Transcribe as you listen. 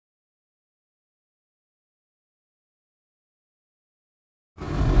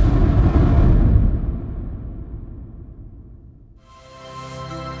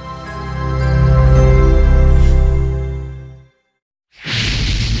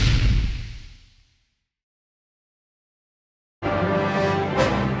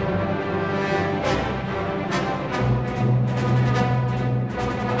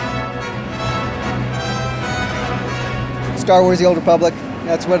Star Wars: The Old Republic.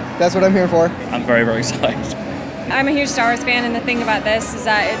 That's what I'm here for. I'm very, very excited. I'm a huge Star Wars fan, and the thing about this is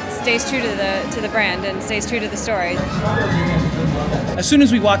that it stays true to the brand and stays true to the story. As soon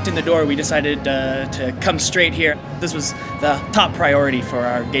as we walked in the door, we decided to come straight here. This was the top priority for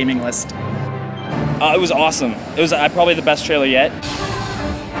our gaming list. It was awesome. It was probably the best trailer yet.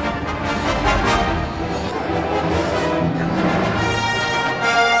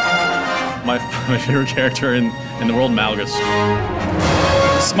 My favorite character in the world, Malgus.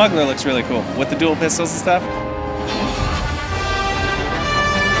 Smuggler looks really cool with the dual pistols and stuff.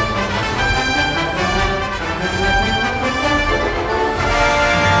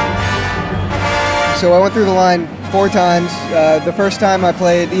 So I went through the line 4 times. The first time I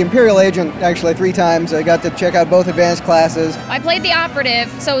played the Imperial Agent, actually 3 times. I got to check out both advanced classes. I played the Operative,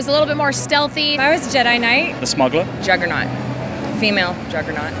 so it was a little bit more stealthy. I was Jedi Knight. The Smuggler. Juggernaut. Female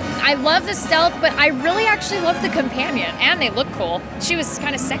Juggernaut. I love the stealth, but I really actually love the companion, and they look cool. She was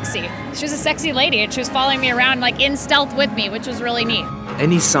kind of sexy. She was a sexy lady, and she was following me around like in stealth with me, which was really neat.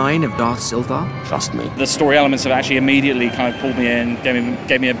 Any sign of Darth Sildar? Trust me. The story elements have actually immediately kind of pulled me in,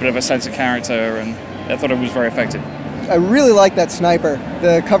 gave me a bit of a sense of character, and I thought it was very effective. I really like that sniper.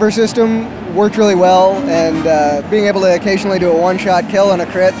 The cover system worked really well, and being able to occasionally do a one-shot kill on a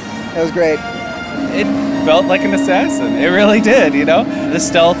crit, that was great. It felt like an assassin. It really did, you know? The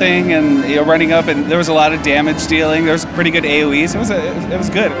stealthing and running up, and there was a lot of damage dealing. There was pretty good AoEs. It was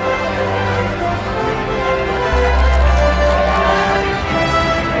good.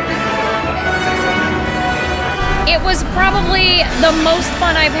 It was probably the most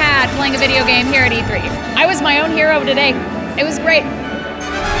fun I've had playing a video game here at E3. I was my own hero today. It was great.